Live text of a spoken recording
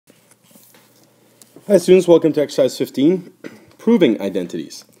Hi students, welcome to exercise 15, proving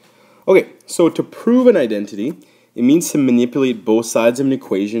identities. Okay, so to prove an identity, it means to manipulate both sides of an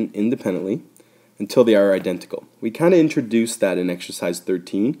equation independently until they are identical. We kind of introduced that in exercise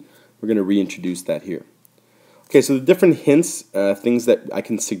 13. We're going to reintroduce that here. Okay, so the different hints, things that I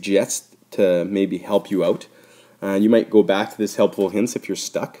can suggest to maybe help you out. You might go back to this helpful hints if you're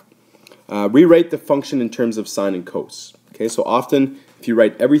stuck. Rewrite the function in terms of sine and cos. Okay, so often if you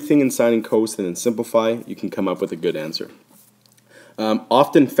write everything in sine and cos and then simplify, you can come up with a good answer.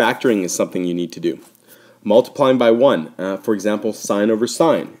 Often factoring is something you need to do. Multiplying by 1, for example, sine over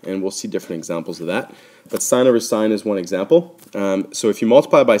sine, and we'll see different examples of that. But sine over sine is one example. So if you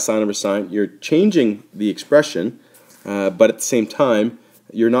multiply by sine over sine, you're changing the expression, but at the same time,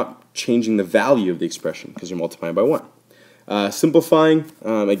 you're not changing the value of the expression because you're multiplying by 1. Simplifying,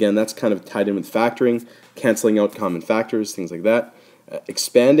 again, that's kind of tied in with factoring, canceling out common factors, things like that.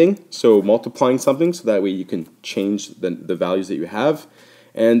 Expanding, so multiplying something so that way you can change the values that you have.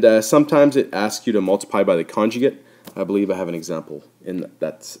 And sometimes it asks you to multiply by the conjugate. I believe I have an example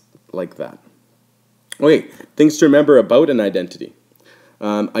that's like that. Okay, things to remember about an identity.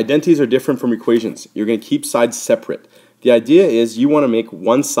 Identities are different from equations. You're going to keep sides separate. The idea is you want to make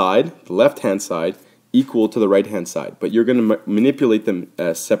one side, the left-hand side, equal to the right-hand side, but you're going to manipulate them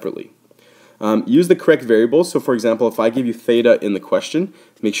separately. Use the correct variables. So for example, if I give you theta in the question,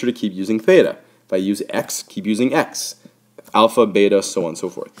 make sure to keep using theta. If I use x, keep using x. Alpha, beta, so on and so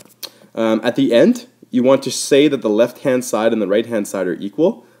forth. At the end, you want to say that the left-hand side and the right-hand side are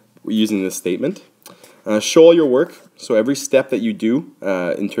equal using this statement. Show all your work. So every step that you do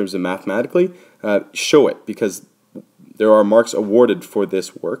in terms of mathematically, show it because there are marks awarded for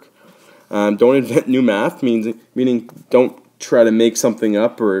this work. Don't invent new math, meaning don't try to make something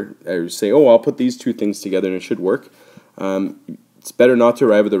up or say, oh, I'll put these two things together and it should work. It's better not to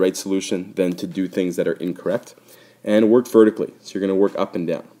arrive at the right solution than to do things that are incorrect. And work vertically, so you're going to work up and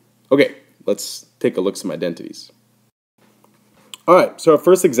down. Okay, let's take a look at some identities. Alright, so our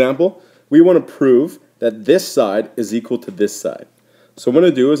first example, we want to prove that this side is equal to this side. So what I'm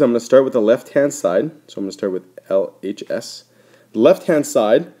going to do is I'm going to start with the left-hand side. So I'm going to start with LHS. The left-hand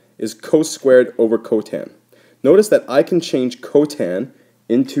side is cos squared over cotan. Notice that I can change cotan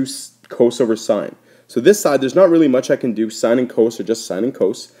into cos over sine. So this side, there's not really much I can do. Sine and cos are just sine and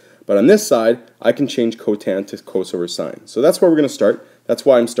cos. But on this side, I can change cotan to cos over sine. So that's where we're going to start. That's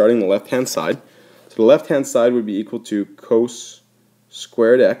why I'm starting the left-hand side. So the left-hand side would be equal to cos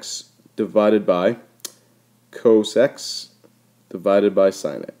squared x divided by cos x divided by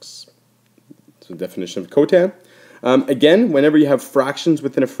sine x. So definition of cotan. Again, whenever you have fractions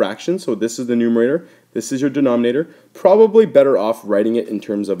within a fraction, so this is the numerator, this is your denominator, probably better off writing it in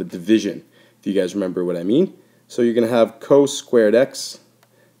terms of a division, if you guys remember what I mean. So you're going to have cos squared x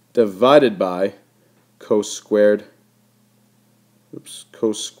divided by cos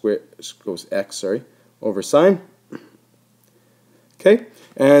x, over sine. Okay,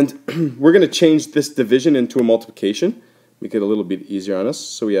 and we're going to change this division into a multiplication, make it a little bit easier on us.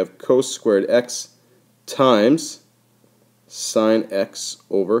 So we have cos squared x times sine x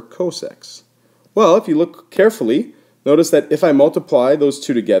over cos x. Well, if you look carefully, notice that if I multiply those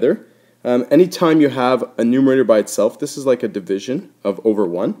two together, anytime you have a numerator by itself, this is like a division of over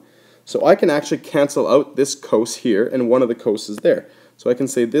 1. So I can actually cancel out this cos here and one of the cos is there. So I can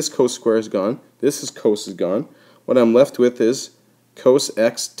say this cos square is gone, this is cos is gone. What I'm left with is cos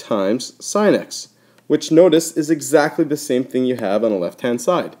x times sine x, which notice is exactly the same thing you have on the left-hand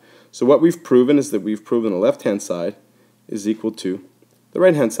side. So what we've proven is that we've proven the left-hand side is equal to the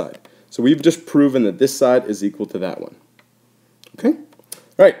right-hand side. So we've just proven that this side is equal to that one. Okay?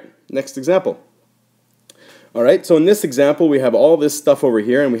 Alright, next example. Alright, so in this example we have all this stuff over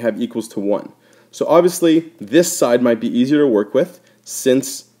here and we have equals to 1. So obviously this side might be easier to work with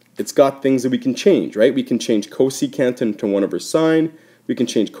since it's got things that we can change, right? We can change cosecant into 1 over sine, we can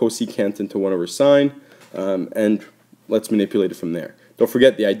change cosecant into 1 over sine, and let's manipulate it from there. Don't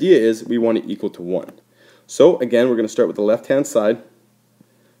forget the idea is we want it equal to 1. So again, we're going to start with the left-hand side.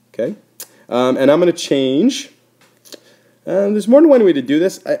 Okay, and I'm going to change. There's more than one way to do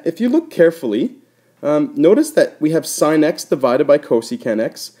this. If you look carefully, notice that we have sine x divided by cosecant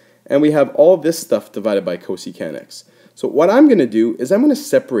x, and we have all this stuff divided by cosecant x. So what I'm going to do is I'm going to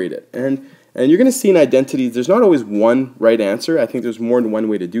separate it, and you're going to see in identities there's not always one right answer. I think there's more than one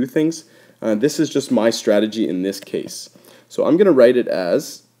way to do things. This is just my strategy in this case. So I'm going to write it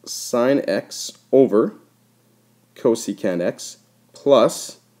as sine x over cosecant x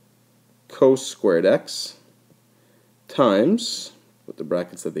plus cos squared x times, with the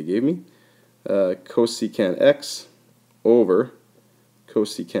brackets that they gave me, cosecant x over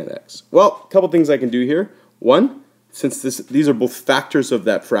cosecant x. Well, a couple things I can do here. One, since these are both factors of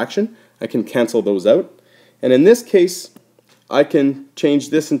that fraction, I can cancel those out. And in this case, I can change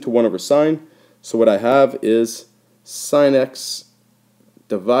this into 1 over sine. So what I have is sine x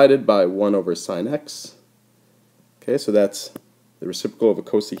divided by 1 over sine x. Okay, so that's the reciprocal of a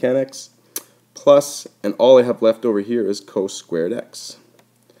cosecant x. Plus, and all I have left over here is cos squared x.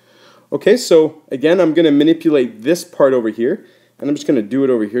 Okay, so again, I'm going to manipulate this part over here, and I'm just going to do it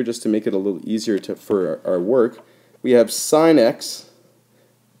over here just to make it a little easier for our work. We have sine x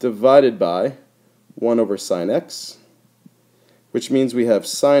divided by 1 over sine x, which means we have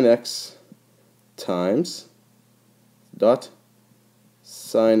sine x times dot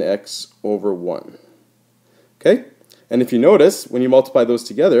sine x over 1. Okay? And if you notice, when you multiply those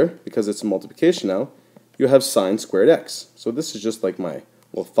together, because it's a multiplication now, you have sine squared x. So this is just like my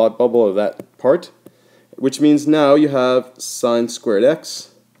little thought bubble of that part, which means now you have sine squared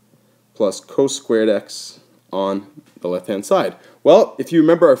x plus cos squared x on the left-hand side. Well, if you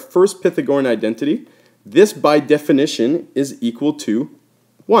remember our first Pythagorean identity, this by definition is equal to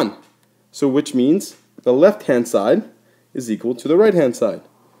 1. So which means the left-hand side is equal to the right-hand side.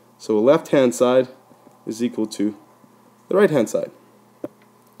 So left-hand side is equal to the right-hand side.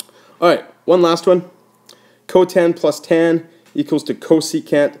 Alright, one last one. Cotan plus tan equals to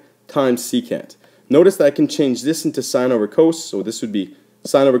cosecant times secant. Notice that I can change this into sine over cos, so this would be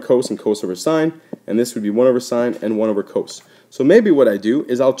sine over cos and cos over sine, and this would be 1 over sine and 1 over cos. So maybe what I do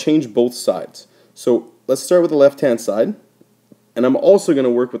is I'll change both sides. So let's start with the left-hand side, and I'm also going to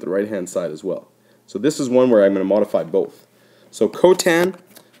work with the right-hand side as well. So this is one where I'm going to modify both. So cotan,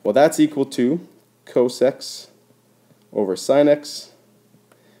 well, that's equal to cos x over sine x,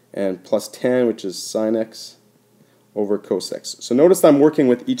 and plus tan, which is sine x over cos x. So notice I'm working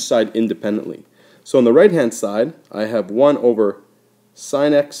with each side independently. So on the right-hand side, I have 1 over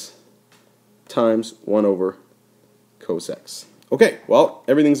sine x times 1 over cos x. Okay, well,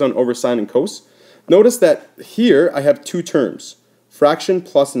 everything's on over sine and cos. Notice that here I have two terms, fraction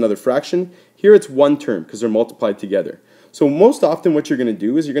plus another fraction. Here it's one term because they're multiplied together. So most often what you're going to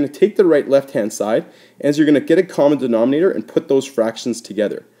do is you're going to take the right left-hand side and you're going to get a common denominator and put those fractions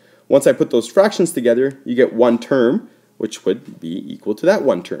together. Once I put those fractions together, you get one term, which would be equal to that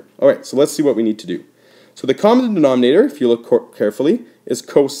one term. Alright, so let's see what we need to do. So the common denominator, if you look carefully, is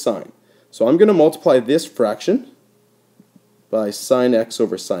cosine. So I'm going to multiply this fraction by sine x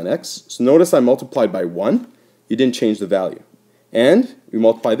over sine x. So notice I multiplied by 1. You didn't change the value. And we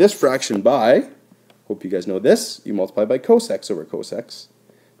multiply this fraction by, hope you guys know this, you multiply by cos x over cos x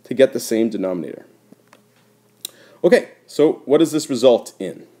to get the same denominator. Okay, so what does this result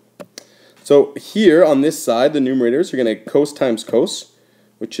in? So here on this side, the numerators, you're going to cos times cos,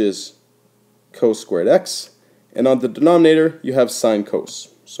 which is cos squared x. And on the denominator, you have sine cos.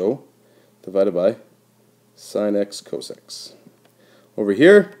 So divided by sine x cos x. Over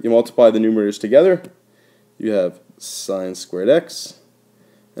here, you multiply the numerators together. You have sine squared x.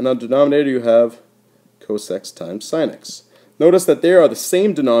 And on the denominator, you have cos x times sine x. Notice that they are the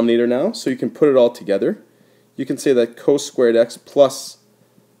same denominator now, so you can put it all together. You can say that cos squared x plus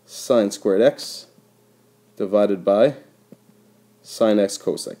sine squared x divided by sine x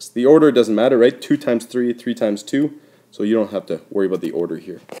cos x. The order doesn't matter, right? 2 times 3, 3 times 2, so you don't have to worry about the order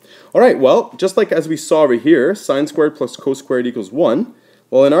here. Alright, well, just like as we saw over here, sine squared plus cos squared equals 1.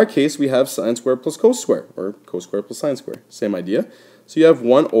 Well, in our case, we have sine squared plus cos squared, or cos squared plus sine squared. Same idea. So you have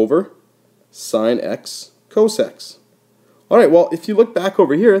 1 over sine x cos x. Alright, well, if you look back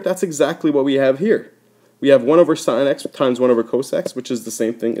over here, that's exactly what we have here. We have 1 over sine x times 1 over cos x, which is the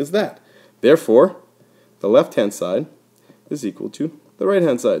same thing as that. Therefore, the left-hand side is equal to the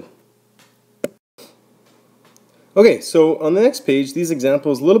right-hand side. Okay, so on the next page, these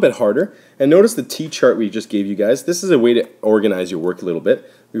examples a little bit harder. And notice the T-chart we just gave you guys. This is a way to organize your work a little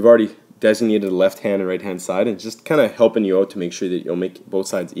bit. We've already designated the left-hand and right-hand side, and just kind of helping you out to make sure that you'll make both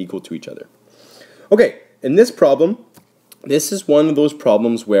sides equal to each other. Okay, in this problem, this is one of those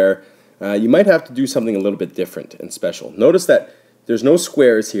problems where you might have to do something a little bit different and special. Notice that there's no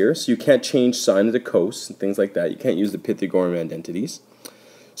squares here, so you can't change sine into cos and things like that. You can't use the Pythagorean identities.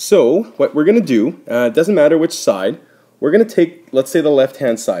 So what we're going to do, it doesn't matter which side, we're going to take, let's say, the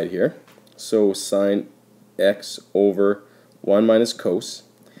left-hand side here. So sine x over 1 minus cos.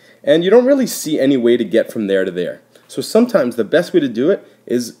 And you don't really see any way to get from there to there. So sometimes the best way to do it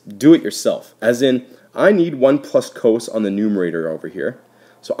is do it yourself. As in, I need 1 plus cos on the numerator over here.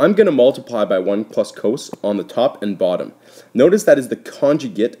 So I'm going to multiply by 1 plus cos on the top and bottom. Notice that is the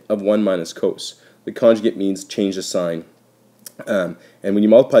conjugate of 1 minus cos. The conjugate means change the sign. And when you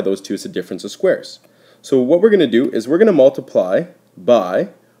multiply those two, it's a difference of squares. So what we're going to do is we're going to multiply by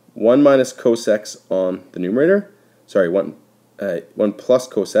 1 minus cos x on the numerator. Sorry, 1 plus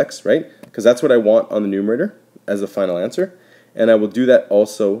cos x, right? Because that's what I want on the numerator as the final answer. And I will do that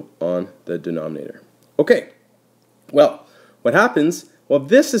also on the denominator. Okay, well, what happens? Well,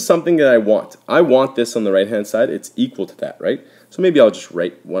 this is something that I want. I want this on the right-hand side. It's equal to that, right? So maybe I'll just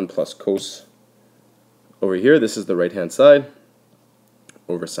write 1 plus cos over here. This is the right-hand side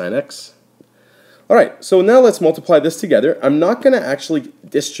over sine x. All right, so now let's multiply this together. I'm not going to actually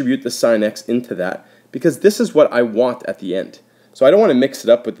distribute the sine x into that because this is what I want at the end. So I don't want to mix it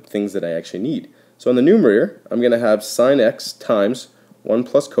up with the things that I actually need. So on the numerator, I'm going to have sine x times 1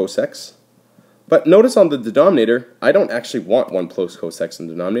 plus cos x. But notice on the denominator, I don't actually want 1 plus cos x in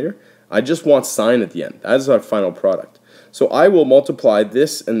the denominator. I just want sine at the end. That is our final product. So I will multiply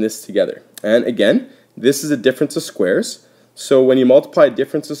this and this together. And again, this is a difference of squares. So when you multiply a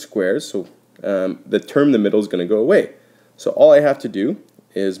difference of squares, so the term in the middle is going to go away. So all I have to do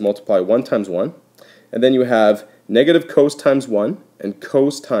is multiply 1 times 1. And then you have negative cos times 1 and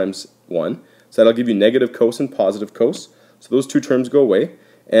cos times 1. So that'll give you negative cos and positive cos. So those two terms go away.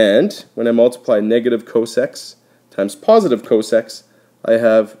 And when I multiply negative cos x times positive cos x, I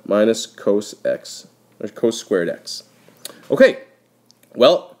have minus cos x, or cos squared x. Okay,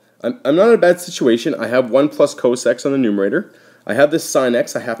 well, I'm not in a bad situation. I have 1 plus cos x on the numerator. I have this sine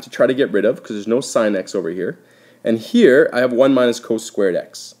x I have to try to get rid of because there's no sine x over here. And here I have 1 minus cos squared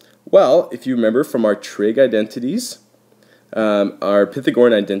x. Well, if you remember from our trig identities, our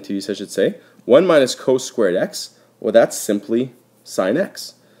Pythagorean identities I should say, 1 minus cos squared x, well that's simply sine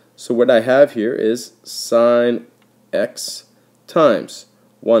x. So what I have here is sine x times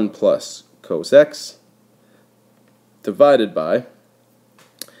 1 plus cos x divided by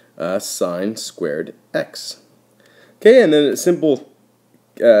sine squared x. Okay, and then a simple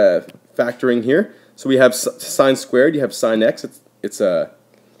factoring here. So we have sine squared, you have sine x, it's a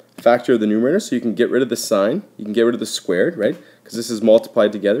factor of the numerator, so you can get rid of the sine, you can get rid of the squared, right? Because this is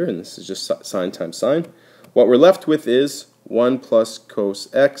multiplied together, and this is just sine times sine. What we're left with is 1 plus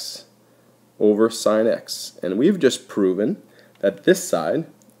cos x over sine x. And we've just proven that this side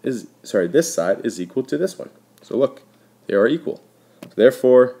is equal to this one. So look, they are equal. So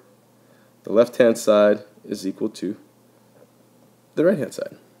therefore, the left-hand side is equal to the right-hand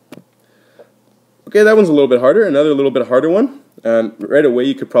side. Okay, that one's a little bit harder. Another little bit harder one. Right away,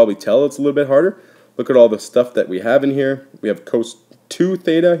 you could probably tell it's a little bit harder. Look at all the stuff that we have in here. We have cos 2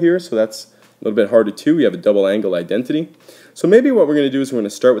 theta here, so that's a little bit harder too. We have a double angle identity. So maybe what we're going to do is we're going to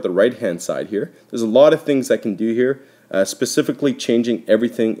start with the right-hand side here. There's a lot of things I can do here, specifically changing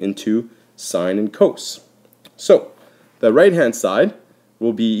everything into sine and cos. So the right-hand side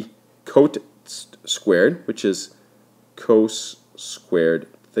will be cot squared, which is cos squared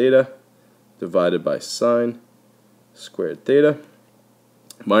theta divided by sine squared theta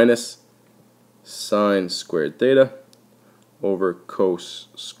minus sine squared theta over cos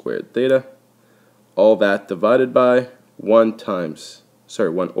squared theta. All that divided by 1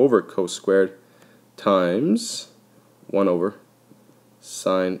 over cos squared times 1 over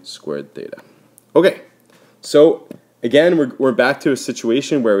sine squared theta. Okay, so again, we're back to a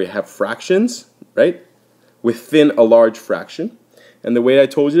situation where we have fractions, right, within a large fraction. And the way I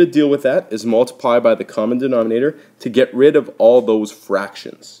told you to deal with that is multiply by the common denominator to get rid of all those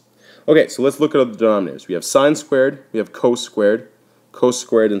fractions. Okay, so let's look at the denominators. We have sine squared, we have cos squared,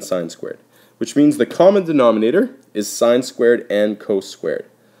 and sine squared, which means the common denominator is sine squared and cos squared.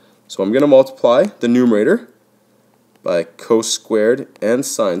 So I'm going to multiply the numerator by cos squared and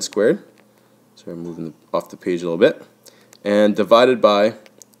sine squared. So I'm moving off the page a little bit. And divided by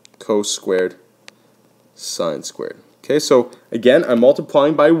cos squared sine squared. Okay, so again, I'm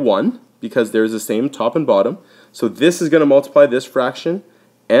multiplying by 1 because there's the same top and bottom. So this is going to multiply this fraction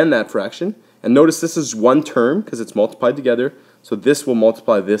and that fraction. And notice this is one term because it's multiplied together. So this will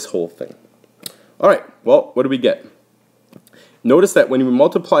multiply this whole thing. All right, well, what do we get? Notice that when we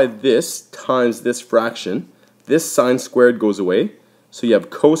multiply this times this fraction, this sine squared goes away. So you have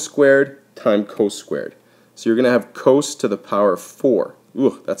cos squared times cos squared. So you're going to have cos to the power 4.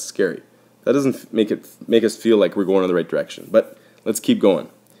 Ooh, that's scary. That doesn't make us feel like we're going in the right direction. But let's keep going.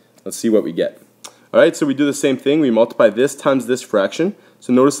 Let's see what we get. All right, so we do the same thing. We multiply this times this fraction.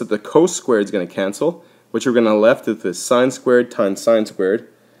 So notice that the cos squared is going to cancel. What you're going to left with is sine squared times sine squared,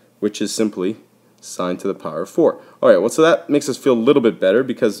 which is simply sine to the power 4. All right, well, so that makes us feel a little bit better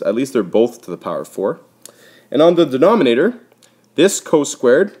because at least they're both to the power 4. And on the denominator, this cos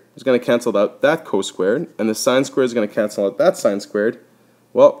squared is going to cancel out that cos squared, and the sine squared is going to cancel out that sine squared.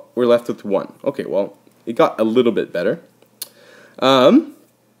 Well, we're left with 1. Okay, well, it got a little bit better.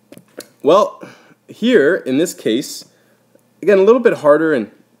 Well, here, in this case, again, a little bit harder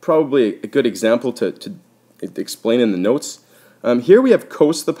and probably a good example to explain in the notes. Here we have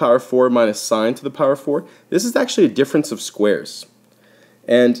cos to the power 4 minus sine to the power 4. This is actually a difference of squares.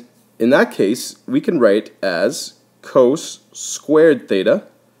 And in that case, we can write as cos squared theta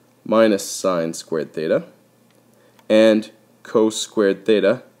minus sine squared theta and cos squared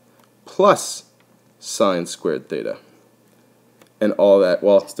theta plus sine squared theta. And all that,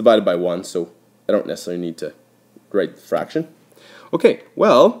 well, it's divided by 1, so I don't necessarily need to write the fraction. Okay,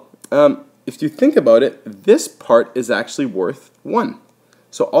 well, if you think about it, this part is actually worth 1.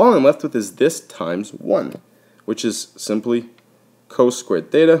 So all I'm left with is this times 1, which is simply cos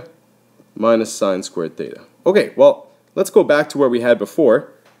squared theta minus sine squared theta. Okay, well, let's go back to where we had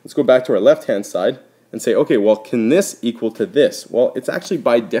before. Let's go back to our left-hand side and say, okay, well, can this equal to this? Well, it's actually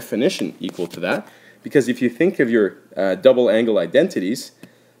by definition equal to that, because if you think of your double angle identities,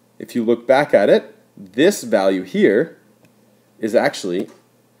 if you look back at it, this value here is actually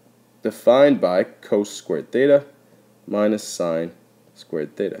defined by cos squared theta minus sine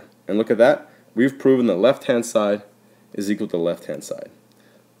squared theta. And look at that. We've proven the left-hand side is equal to the left-hand side.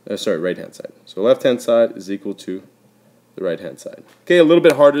 Sorry, right-hand side. So left-hand side is equal to the right-hand side. Okay, a little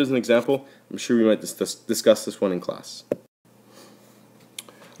bit harder as an example. I'm sure we might discuss this one in class.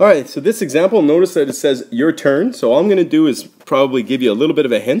 Alright, so this example, notice that it says your turn. So all I'm going to do is probably give you a little bit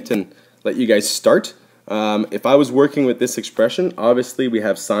of a hint and let you guys start. If I was working with this expression, obviously we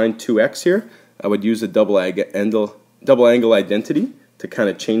have sine 2x here. I would use a double angle identity to kind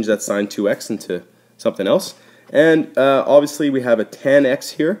of change that sine 2x into something else. And obviously we have a tan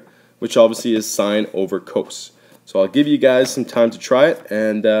x here, which obviously is sine over cos. So I'll give you guys some time to try it,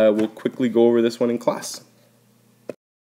 and we'll quickly go over this one in class.